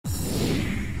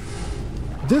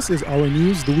This is our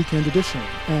news, the weekend edition,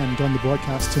 and on the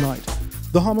broadcast tonight.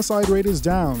 The homicide rate is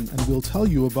down, and we'll tell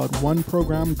you about one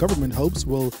program government hopes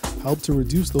will help to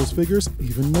reduce those figures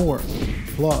even more.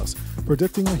 Plus,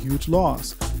 predicting a huge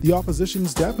loss. The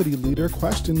opposition's deputy leader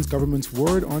questions government's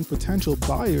word on potential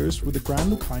buyers for the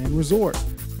Grand Lucayan Resort.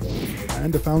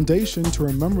 And a foundation to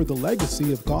remember the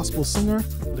legacy of gospel singer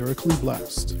Lyrically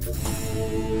Blessed.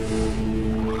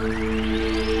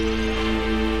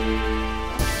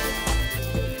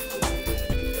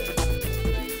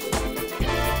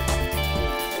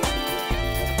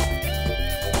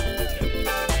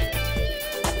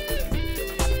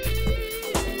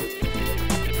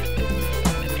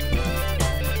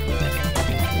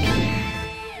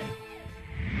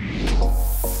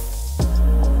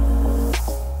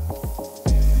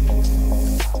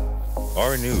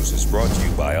 Our news is brought to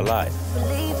you by Alive.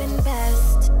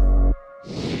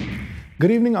 Good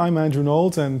evening, I'm Andrew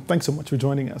Knowles, and thanks so much for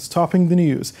joining us. Topping the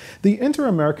news, the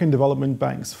Inter-American Development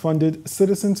Bank's funded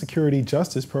Citizen Security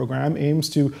Justice Program aims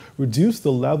to reduce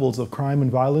the levels of crime and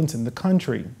violence in the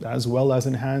country, as well as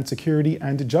enhance security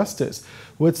and justice,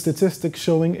 with statistics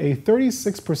showing a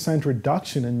 36%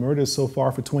 reduction in murders so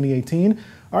far for 2018.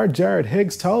 Our Jared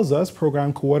Higgs tells us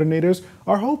program coordinators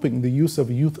are hoping the use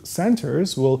of youth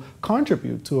centers will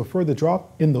contribute to a further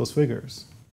drop in those figures.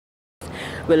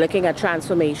 We're looking at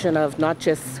transformation of not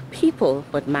just people,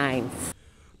 but minds.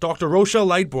 Dr. Rochelle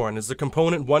Lightbourne is the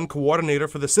Component 1 coordinator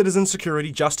for the Citizen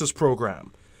Security Justice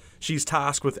Program. She's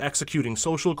tasked with executing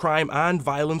social crime and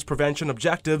violence prevention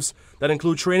objectives that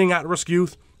include training at-risk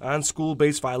youth and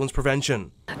school-based violence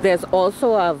prevention. There's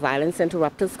also a violence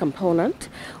interrupters component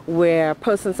where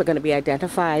persons are going to be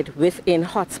identified within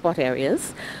hotspot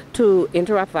areas to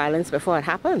interrupt violence before it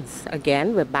happens.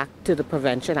 Again, we're back to the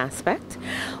prevention aspect.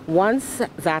 Once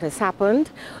that has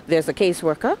happened, there's a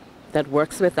caseworker that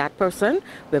works with that person.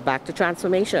 We're back to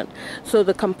transformation. So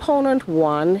the component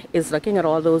 1 is looking at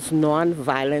all those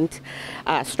non-violent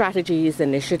strategies,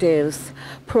 initiatives,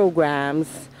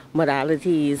 programs,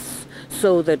 modalities,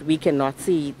 so that we cannot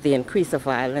see the increase of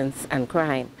violence and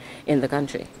crime in the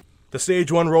country. The Stage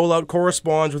 1 rollout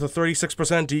corresponds with a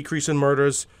 36% decrease in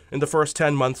murders in the first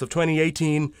 10 months of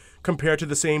 2018 compared to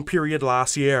the same period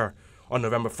last year. On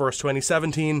November 1st,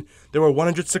 2017, there were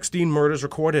 116 murders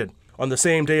recorded. On the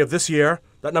same day of this year,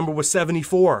 that number was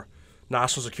 74.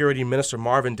 National Security Minister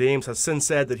Marvin Dames has since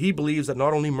said that he believes that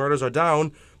not only murders are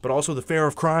down, but also the fear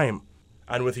of crime.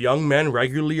 And with young men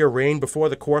regularly arraigned before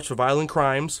the courts for violent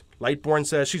crimes, Lightbourne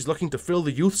says she's looking to fill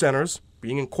the youth centers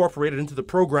being incorporated into the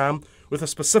program with a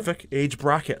specific age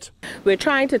bracket. We're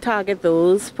trying to target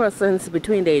those persons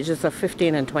between the ages of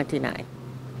 15 and 29.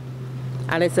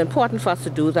 And it's important for us to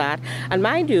do that. And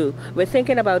mind you, we're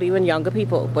thinking about even younger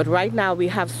people. But right now we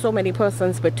have so many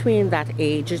persons between that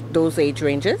age, those age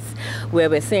ranges, where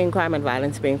we're seeing crime and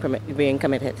violence being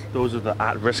committed. Those are the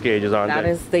at-risk ages, aren't they? That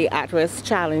is the at-risk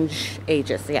challenge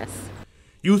ages, yes.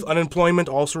 Youth unemployment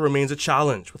also remains a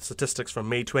challenge, with statistics from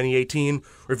May 2018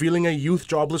 revealing a youth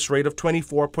jobless rate of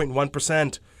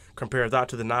 24.1%. Compare that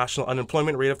to the national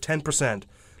unemployment rate of 10%.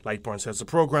 Lightbourne says the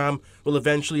program will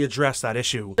eventually address that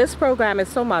issue. This program is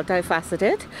so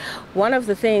multifaceted. One of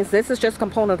the things, this is just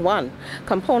component 1.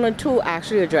 Component 2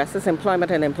 actually addresses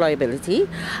employment and employability,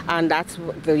 and that's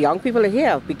the young people are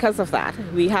here because of that.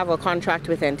 We have a contract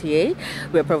with NTA.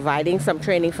 We're providing some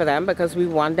training for them because we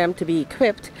want them to be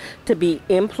equipped to be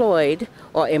employed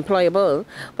or employable.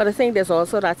 But I think there's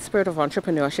also that spirit of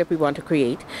entrepreneurship we want to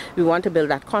create. We want to build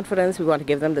that confidence. We want to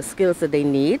give them the skills that they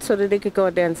need so that they could go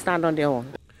out there and stand on their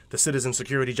own. The Citizen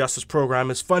Security Justice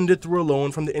Program is funded through a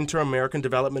loan from the Inter-American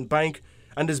Development Bank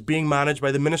and is being managed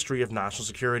by the Ministry of National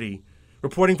Security.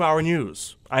 Reporting for Our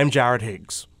News, I'm Jared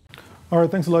Higgs. All right,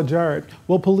 thanks a lot, Jared.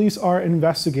 Well, police are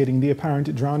investigating the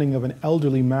apparent drowning of an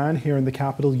elderly man here in the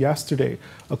capital yesterday.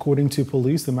 According to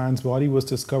police, the man's body was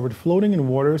discovered floating in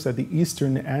waters at the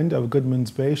eastern end of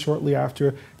Goodman's Bay shortly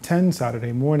after 10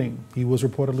 Saturday morning. He was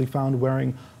reportedly found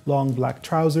wearing long black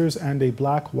trousers and a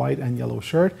black, white, and yellow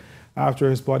shirt. After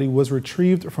his body was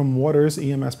retrieved from waters,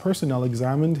 EMS personnel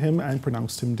examined him and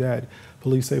pronounced him dead.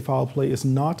 Police say foul play is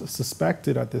not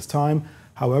suspected at this time.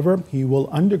 However, he will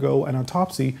undergo an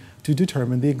autopsy to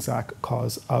determine the exact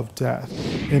cause of death.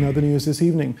 In other news this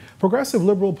evening, Progressive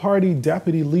Liberal Party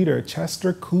Deputy Leader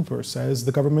Chester Cooper says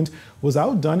the government was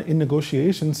outdone in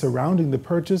negotiations surrounding the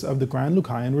purchase of the Grand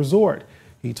Lucayan Resort.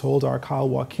 He told our Kyle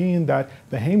Joaquin that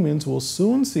Bahamians will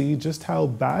soon see just how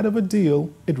bad of a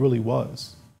deal it really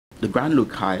was. The Grand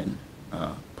Lucayan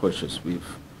purchase,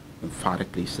 we've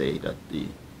emphatically say that the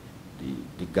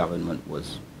government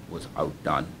was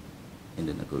outdone in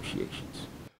the negotiations.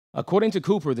 According to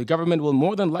Cooper, the government will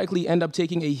more than likely end up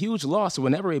taking a huge loss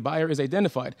whenever a buyer is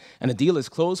identified and a deal is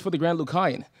closed for the Grand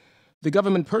Lucayan. The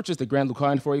government purchased the Grand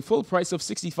Lucayan for a full price of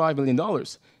 $65 million.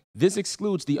 This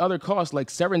excludes the other costs like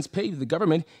severance pay the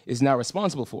government is now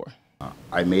responsible for.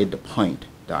 I made the point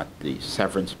that the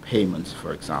severance payments,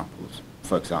 for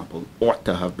example, ought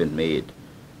to have been made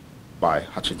by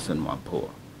Hutchinson Whampoa,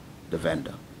 the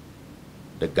vendor.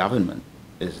 The government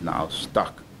is now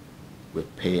stuck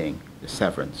with paying the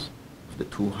severance of the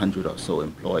 200 or so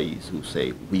employees who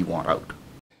say, we want out.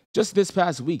 Just this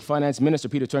past week, Finance Minister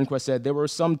Peter Turnquest said there were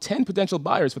some 10 potential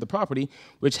buyers for the property,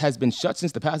 which has been shut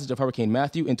since the passage of Hurricane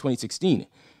Matthew in 2016.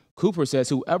 Cooper says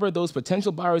whoever those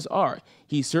potential buyers are,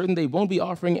 he's certain they won't be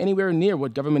offering anywhere near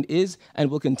what government is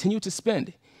and will continue to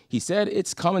spend. He said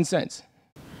it's common sense.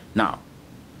 Now,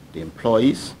 the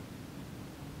employees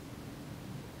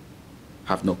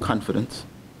have no confidence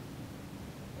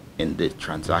in the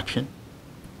transaction.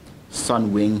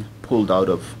 Sunwing pulled out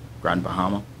of Grand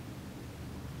Bahama.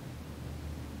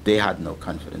 They had no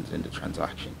confidence in the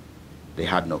transaction. They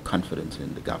had no confidence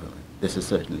in the government. This is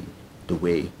certainly the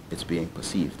way it's being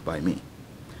perceived by me.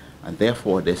 And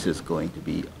therefore, this is going to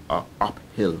be an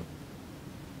uphill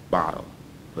battle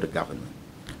for the government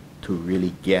to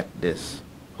really get this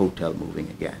hotel moving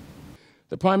again.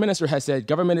 The Prime Minister has said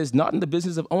government is not in the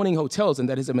business of owning hotels and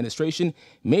that his administration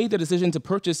made the decision to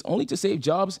purchase only to save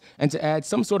jobs and to add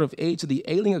some sort of aid to the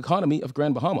ailing economy of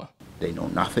Grand Bahama. They know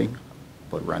nothing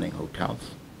but running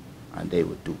hotels, and they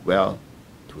would do well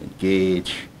to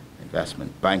engage an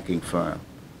investment banking firm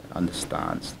that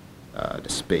understands the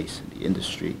space in the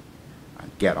industry and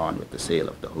get on with the sale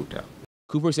of the hotel.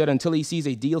 Cooper said until he sees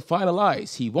a deal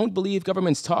finalized, he won't believe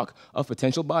government's talk of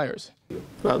potential buyers.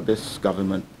 Well, this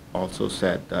government also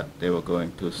said that they were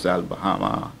going to sell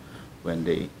Bahama when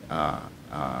they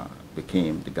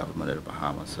became the government of the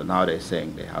Bahamas. So now they're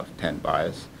saying they have 10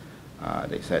 buyers.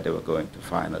 They said they were going to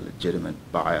find a legitimate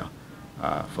buyer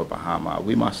for Bahama.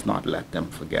 We must not let them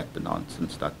forget the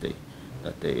nonsense that they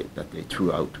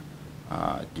threw out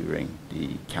during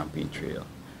the campaign trail.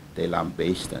 They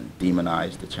lambasted and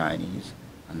demonized the Chinese,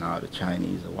 and now the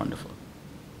Chinese are wonderful.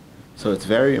 So it's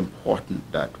very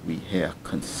important that we hear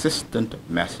consistent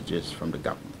messages from the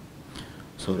government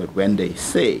so that when they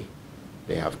say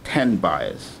they have 10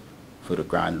 buyers for the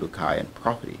Grand Lucayan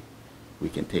property, we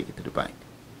can take it to the bank.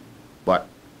 But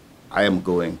I am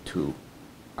going to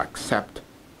accept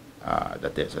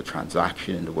that there's a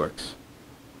transaction in the works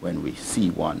when we see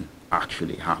one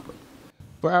actually happen.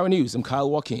 For Our News, I'm Kyle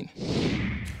Joaquin.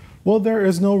 Well, there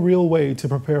is no real way to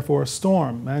prepare for a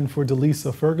storm, and for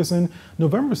Delisa Ferguson,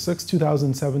 November 6,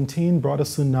 2017 brought a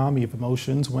tsunami of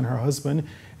emotions when her husband,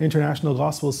 international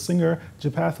gospel singer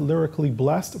Japheth Lyrically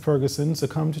Blessed Ferguson,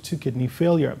 succumbed to kidney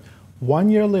failure. 1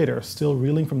 year later, still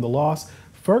reeling from the loss,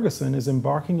 Ferguson is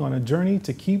embarking on a journey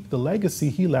to keep the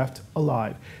legacy he left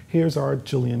alive. Here's our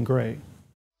Jillian Gray.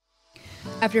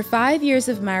 After 5 years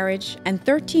of marriage and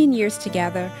 13 years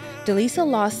together, Delisa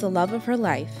lost the love of her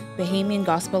life, Bahamian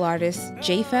gospel artist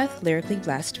Japheth Lyrically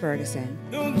Blessed Ferguson.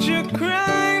 Don't you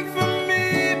cry for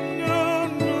me, no,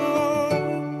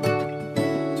 no.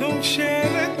 Don't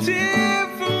shed a tear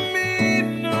for me,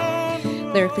 no,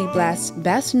 no. Lyrically Blessed,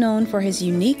 best known for his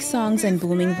unique songs and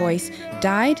booming voice,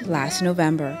 died last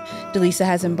November. Delisa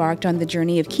has embarked on the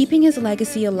journey of keeping his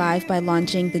legacy alive by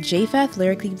launching the Japheth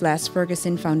Lyrically Blessed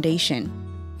Ferguson Foundation.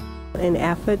 In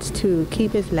efforts to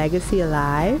keep his legacy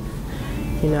alive,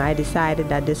 I decided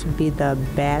that this would be the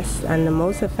best and the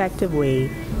most effective way,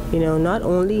 not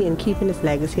only in keeping his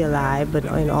legacy alive, but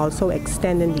in also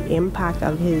extending the impact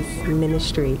of his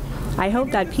ministry. I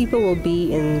hope that people will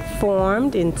be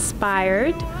informed,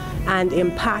 inspired, and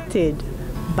impacted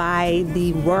by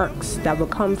the works that will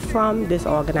come from this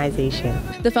organization.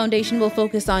 The foundation will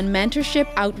focus on mentorship,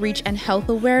 outreach, and health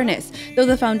awareness. Though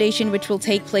the foundation, which will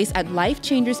take place at Life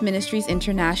Changers Ministries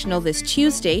International this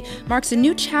Tuesday, marks a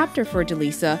new chapter for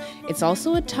Delisa, it's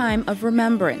also a time of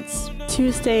remembrance.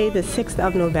 Tuesday, the 6th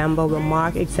of November, will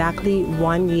mark exactly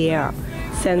 1 year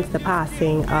since the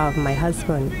passing of my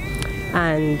husband.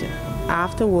 And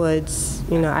afterwards,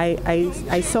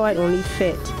 I saw it only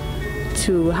fit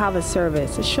to have a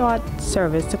service, a short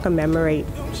service to commemorate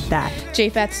that.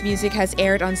 Japheth's music has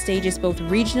aired on stages both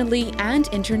regionally and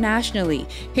internationally.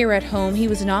 Here at home, he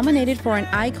was nominated for an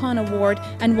Icon Award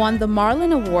and won the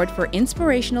Marlin Award for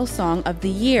Inspirational Song of the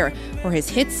Year for his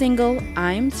hit single,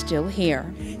 I'm Still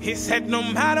Here. He said, no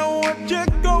matter what you're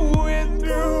going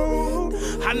through,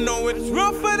 I know it's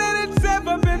rougher than it's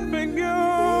ever been for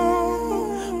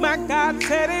you. My God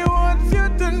said he wants you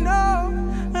to know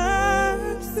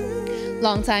I'm still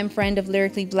Longtime friend of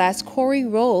Lyrically Blessed Corey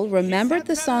Roll remembered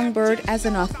the songbird as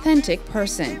an authentic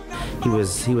person. He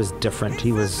was different.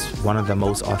 He was one of the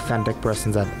most authentic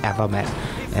persons I've ever met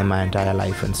in my entire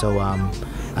life. And so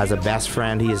as a best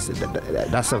friend,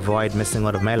 that's a void missing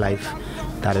out of my life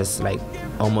that is like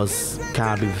almost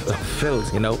can't be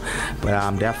filled, you know.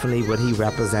 But definitely what he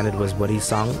represented was what he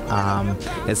sung.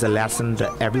 It's a lesson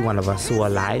to every one of us who are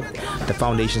alive. The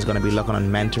foundation is going to be looking on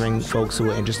mentoring folks who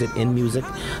are interested in music,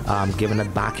 giving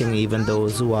it backing even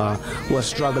those who are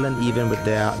struggling even with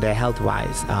their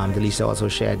health-wise. Delisa also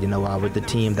shared, you know, with the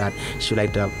team that she would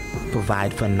like to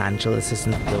provide financial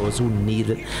assistance to those who need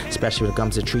it, especially when it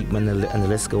comes to treatment, and the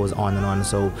list goes on and on.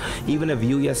 So even if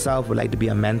you yourself would like to be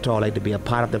a mentor, like to be a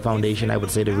part of the foundation, I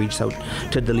would say to reach out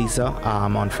to Delisa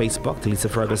on Facebook, Delisa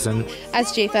Ferguson.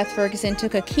 As Japheth Ferguson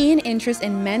took a keen interest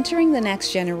in mentoring the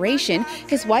next generation,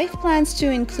 his wife plans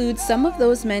to include some of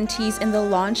those mentees in the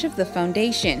launch of the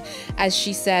foundation. As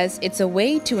she says, it's a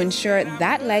way to ensure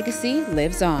that legacy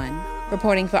lives on.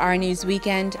 Reporting for Our News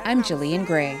Weekend, I'm Jillian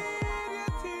Gray.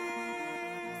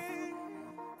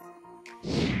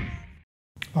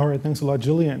 All right, thanks a lot,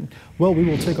 Jillian. Well, we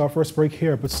will take our first break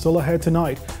here, but still ahead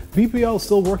tonight. VPL is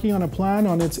still working on a plan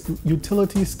on its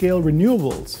utility-scale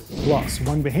renewables. Plus,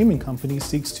 one Bahamian company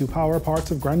seeks to power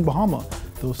parts of Grand Bahama.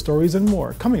 Those stories and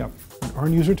more coming up when Our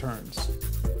News returns.